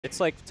It's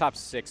like top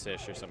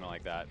 6-ish or something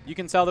like that. You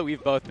can tell that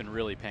we've both been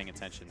really paying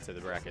attention to the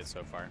bracket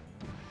so far.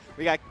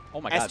 We got oh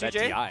my god, S2J?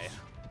 that DI.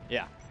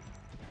 Yeah.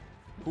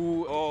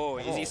 Who? Oh,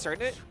 is he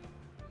starting it?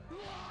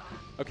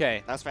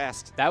 Okay. That was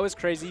fast. That was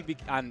crazy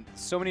on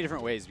so many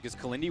different ways because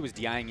Kalindi was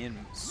DIing in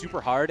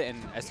super hard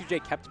and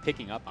S2J kept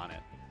picking up on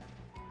it.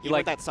 He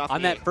like that soft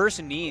on knee. that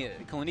first knee,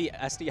 Kalindi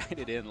SDI'd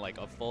it in like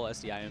a full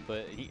SDI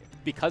input.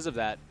 Because of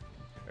that,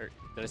 or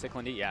did I say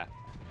Kalindi? Yeah.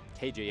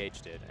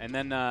 KJH did. And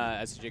then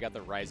S2J got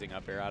the rising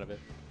up air out of it.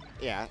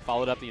 Yeah.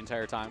 Followed up the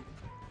entire time.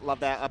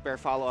 Love that up air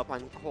follow up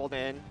on hold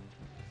in.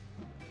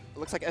 It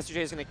looks like S2J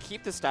is going to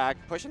keep the stock,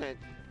 pushing it,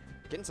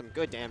 getting some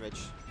good damage.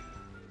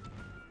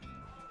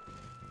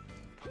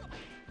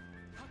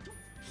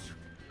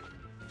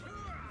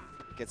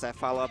 Gets that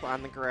follow up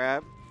on the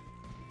grab.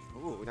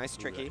 Ooh, nice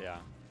tricky. Yeah.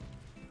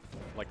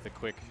 Like the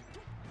quick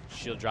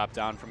shield drop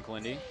down from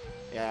Kalindi.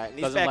 Yeah, and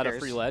these Doesn't let a backers-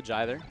 free ledge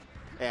either.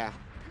 Yeah.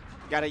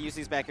 Got to use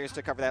these back airs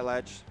to cover that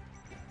ledge.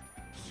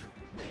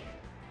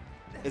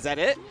 Is that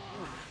it?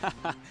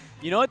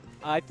 You know what?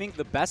 I think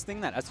the best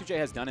thing that S2J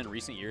has done in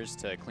recent years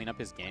to clean up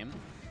his game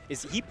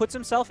is he puts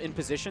himself in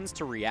positions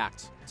to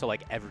react to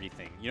like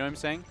everything. You know what I'm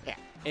saying? Yeah.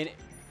 And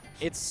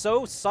it's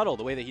so subtle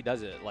the way that he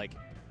does it. Like,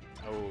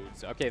 oh,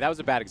 okay, that was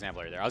a bad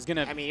example right there. I was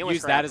gonna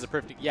use that as a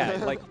perfect,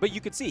 yeah. Like, but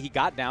you could see he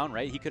got down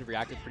right. He could have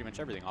reacted to pretty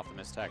much everything off the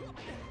missed tech.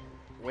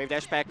 Wave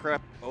dash back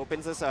grip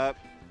opens this up.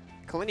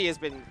 Kalindi has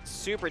been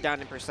super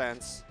down in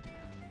percents.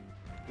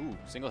 Ooh,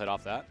 single hit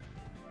off that.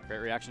 Great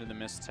reaction to the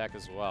missed tech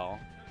as well.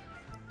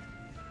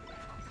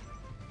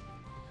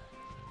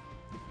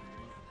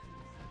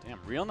 Damn,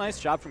 real nice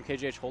job from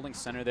KJH holding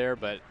center there,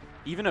 but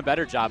even a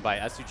better job by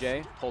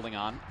S2J holding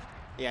on.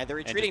 Yeah, they're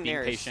retreating being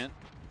nairs. patient.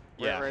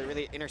 We're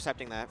really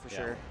intercepting that for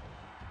sure.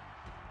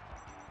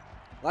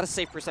 A lot of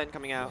safe percent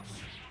coming out.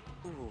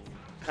 Ooh.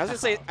 I was going to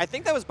say, I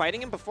think that was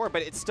biting him before,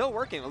 but it's still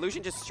working.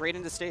 Illusion just straight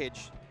into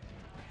stage.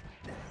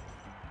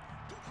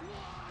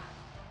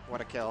 What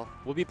a kill.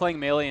 We'll be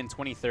playing Melee in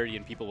 2030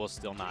 and people will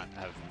still not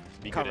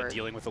be good at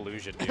dealing with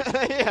Illusion, dude.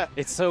 Yeah.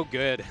 It's so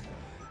good.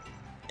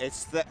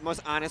 It's the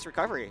most honest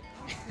recovery.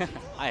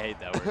 I hate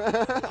that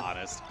word,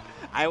 honest.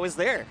 I was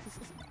there.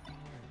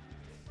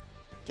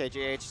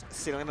 KJH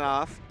sealing it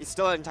off. He's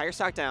still an entire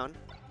stock down.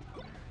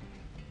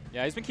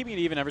 Yeah, he's been keeping it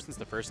even ever since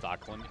the first stock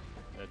climb.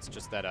 It's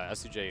just that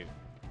S2J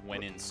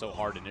went in so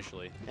hard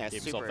initially. Yeah,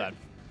 gave himself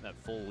that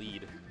full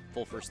lead,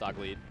 full first stock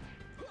lead.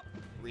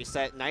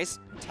 Reset. Nice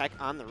tech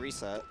on the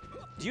reset.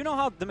 Do you know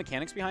how the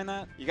mechanics behind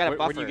that? You got to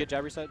buffer. When you get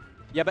jab reset?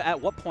 Yeah, but at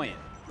what point?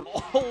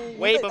 Oh,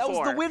 way before. That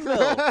was the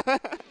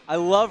windmill. I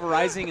love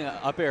rising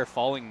up air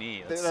falling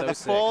knee. That's so the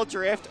sick. full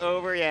drift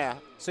over, yeah.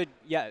 So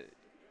yeah,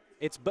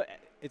 it's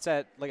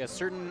at like a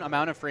certain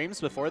amount of frames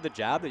before the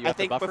jab that you have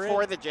to buffer I think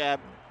before the jab,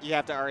 you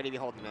have to already be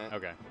holding it.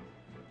 Okay.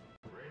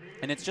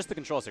 And it's just the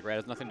control stick, right? It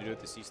has nothing to do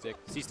with the C-stick.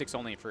 C-stick's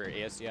only for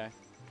ASDI.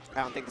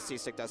 I don't think the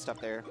C-stick does stuff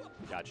there.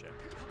 Gotcha.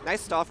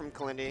 Nice stall from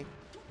Kalindi,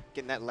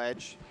 getting that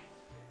ledge.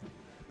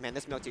 Man,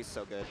 this milk tea is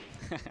so good.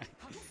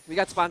 We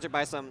got sponsored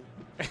by some.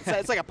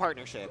 It's like a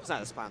partnership. It's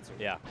not a sponsor.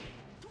 Yeah.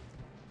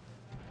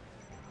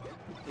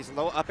 These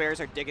low up airs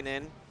are digging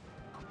in.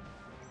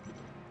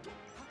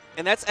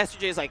 And that's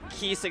S2J's like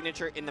key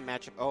signature in the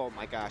matchup. Oh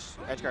my gosh,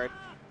 edge guard.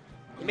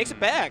 He makes it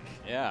back.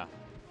 Yeah.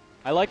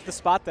 I liked the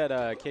spot that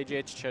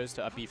KJH chose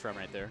to up B from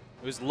right there.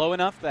 It was low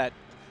enough that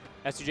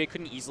S2J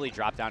couldn't easily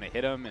drop down and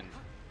hit him, and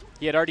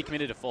he had already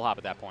committed to full hop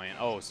at that point.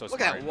 Oh, so Look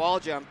smart. at that wall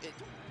jump.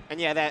 And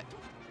yeah, that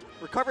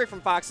recovery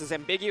from Fox is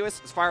ambiguous.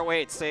 It's far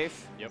away. It's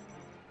safe. Yep.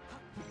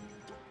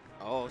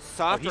 Oh,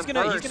 soft he's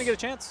gonna get a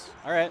chance.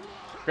 All right.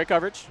 Great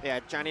coverage.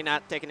 Yeah, Johnny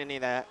not taking any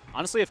of that.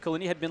 Honestly, if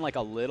Kalindi had been like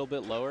a little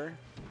bit lower,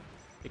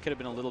 it could have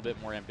been a little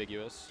bit more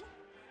ambiguous.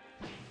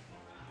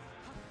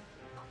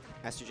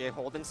 S2J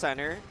holding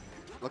center.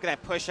 Look at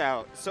that push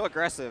out. So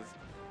aggressive.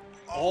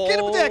 Oh, get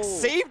him back.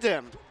 Saved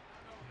him.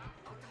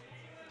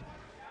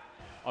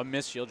 A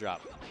missed shield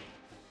drop.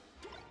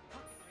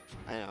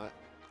 I know it.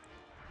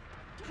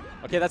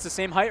 Okay, that's the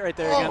same height right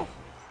there again.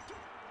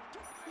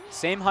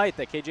 Same height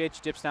that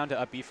KJH dips down to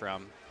up B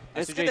from.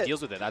 S2J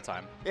deals with it that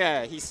time.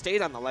 Yeah, he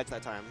stayed on the ledge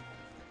that time.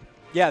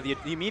 Yeah, the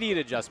immediate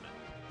adjustment.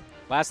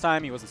 Last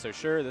time he wasn't so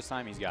sure. This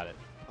time he's got it.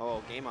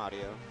 Oh, game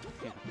audio.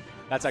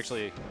 That's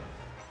actually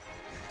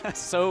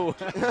so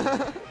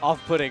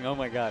off-putting. Oh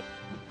my god.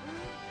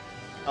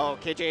 Oh,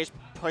 KJH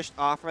pushed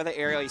off for the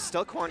aerial. He's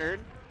still cornered.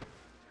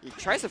 He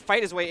tries to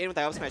fight his way in with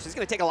that up smash. He's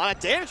going to take a lot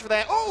of damage for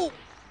that. Oh!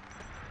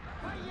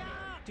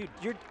 Dude,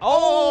 you're...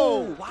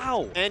 Oh!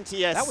 Wow.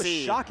 NTSC. That was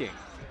shocking.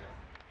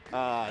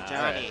 Johnny.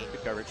 Right.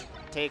 Good coverage.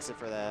 Takes it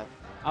for that.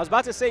 I was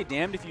about to say,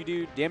 damned if you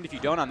do, damned if you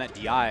don't on that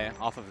DI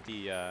off of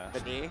the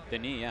knee? The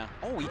knee, yeah.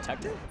 Oh, he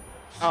teched it?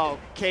 Oh,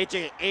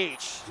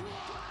 KJH.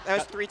 That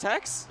was 3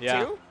 techs?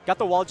 Yeah. 2? Got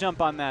the wall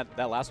jump on that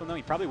last one, though.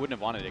 He probably wouldn't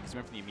have wanted it because he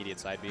went for the immediate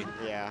side B.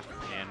 Yeah.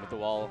 And with the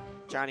wall,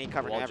 Johnny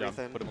covering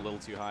everything. Jump put him a little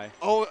too high.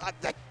 Oh,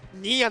 that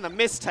knee on the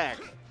mistech.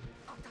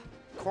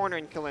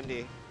 Cornering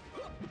Kalindi.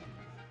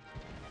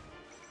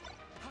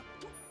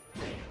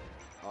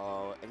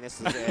 Oh, And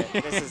this is it.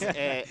 This is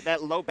it.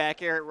 That low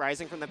back air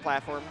rising from the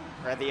platform,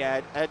 or the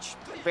edge,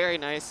 very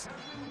nice.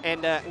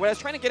 And what I was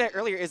trying to get at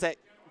earlier is that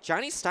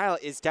Johnny's style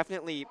is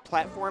definitely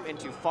platform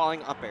into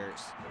falling up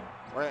airs,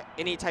 or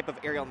any type of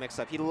aerial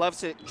mix-up. He loves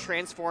to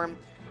transform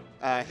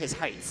his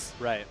heights.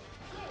 Right.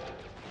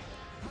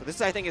 So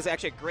this, I think, is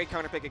actually a great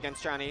counter pick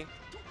against Johnny.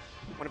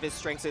 One of his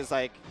strengths is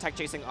like tech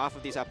chasing off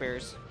of these up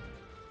airs.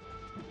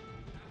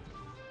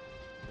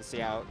 Let's see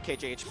how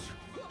KJH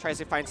tries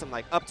to find some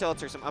like up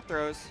tilts or some up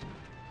throws.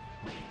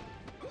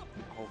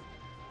 Oh.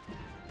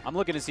 I'm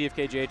looking to see if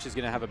KJH is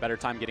going to have a better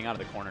time getting out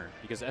of the corner,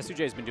 because S2J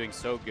has been doing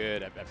so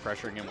good at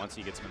pressuring him once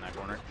he gets him in that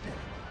corner.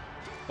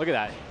 Look at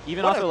that.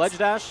 Even off the ledge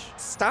dash.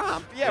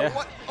 Stomp. Yeah.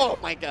 What? Oh,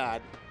 my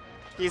God.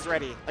 He's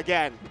ready.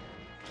 Again.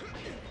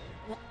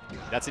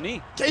 That's a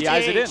knee. KJH. He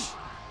eyes it in.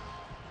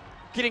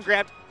 Getting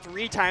grabbed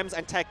 3 times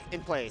on tech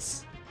in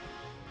place.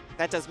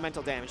 That does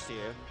mental damage to you.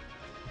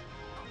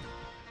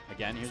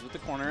 Again, here's with the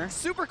corner.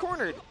 Super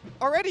cornered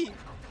already.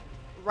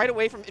 Right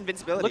away from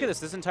invincibility. Look at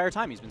this entire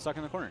time. He's been stuck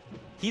in the corner.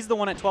 He's the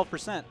one at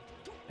 12%.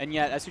 And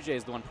yet S2J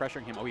is the one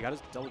pressuring him. Oh, he got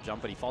his double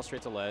jump, but he falls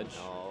straight to ledge.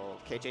 Oh,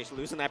 KJH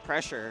losing that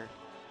pressure.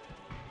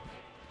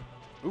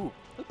 Ooh,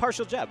 a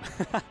partial jab.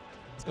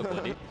 Let's go,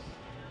 Blitty.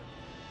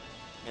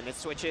 And it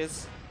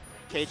switches.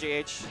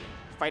 KJH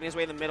fighting his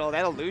way in the middle.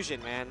 That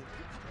illusion, man.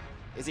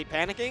 Is he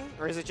panicking,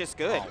 or is it just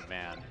good? Oh,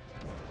 man.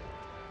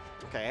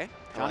 Okay.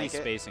 Johnny's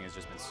spacing has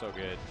just been so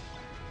good.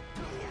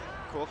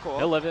 Cool, cool.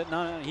 He'll live it.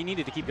 No, he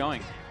needed to keep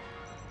going.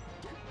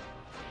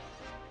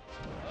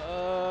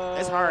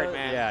 It's hard,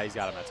 man. Yeah, he's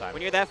got him that time.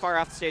 When you're that far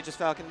off the stage as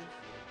Falcon.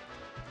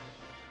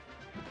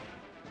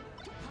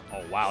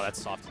 Oh, wow,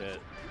 that's soft hit.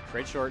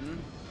 Great shorten.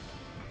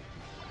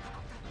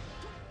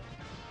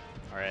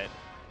 All right.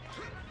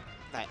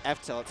 That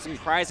F tilt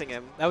surprising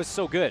him. That was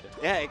so good.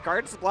 Yeah, it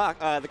guards the block,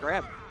 the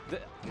grab.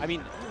 I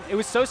mean, it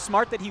was so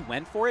smart that he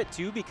went for it,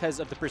 too, because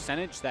of the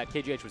percentage that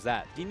KJH was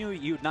at. He knew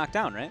you would knock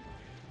down, right?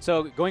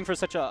 So going for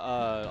such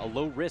a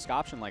low-risk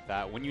option like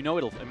that, when you know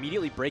it'll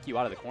immediately break you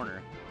out of the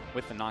corner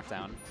with the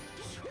knockdown.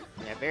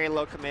 Yeah, very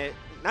low commit.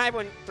 Not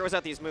everyone throws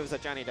out these moves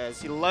that Johnny does.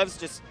 He loves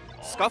just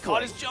scuffling.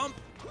 Caught his jump.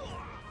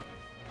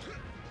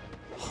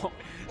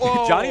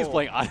 Johnny's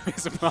playing out of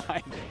his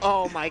mind.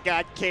 Oh my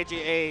God,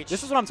 KJH.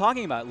 This is what I'm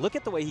talking about. Look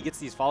at the way he gets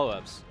these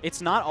follow-ups.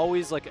 It's not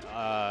always like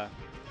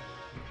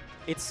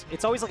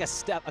it's always like a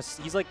step.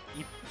 He's like,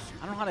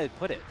 I don't know how to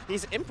put it.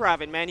 He's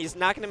improving, man. He's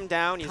knocking him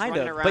down. He's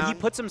running around. But he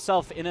puts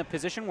himself in a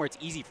position where it's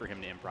easy for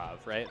him to improv,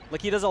 right?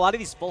 Like he does a lot of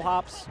these full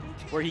hops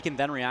where he can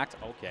then react.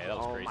 Okay, that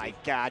was crazy. Oh my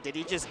God, did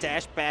he just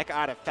dash back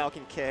out of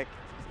Falcon kick?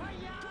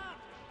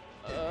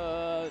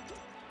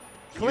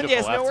 Kalindi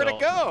has nowhere to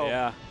go.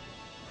 Yeah.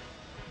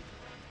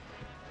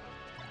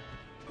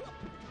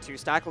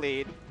 2-stock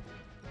lead.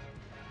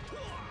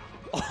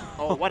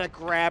 Oh, what a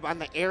grab on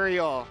the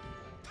aerial.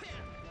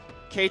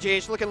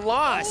 KJH looking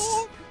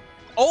lost.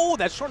 Oh,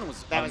 that shorten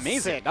was amazing.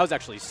 Sick. That was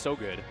actually so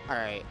good. All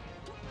right.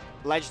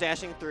 Ledge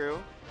dashing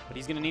through. But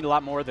he's going to need a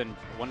lot more than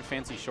one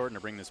fancy shorten to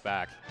bring this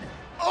back.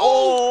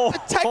 Oh! A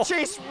tech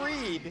chase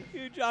read.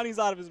 Dude, Johnny's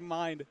out of his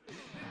mind.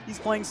 He's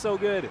playing so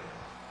good.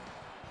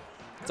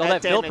 It's all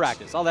that Phil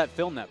practice, all that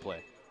film that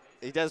play.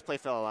 He does play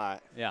Phil a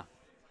lot. Yeah.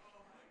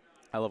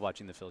 I love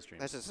watching the Phil streams.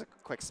 That's just a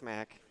quick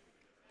smack.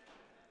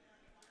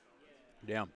 Damn.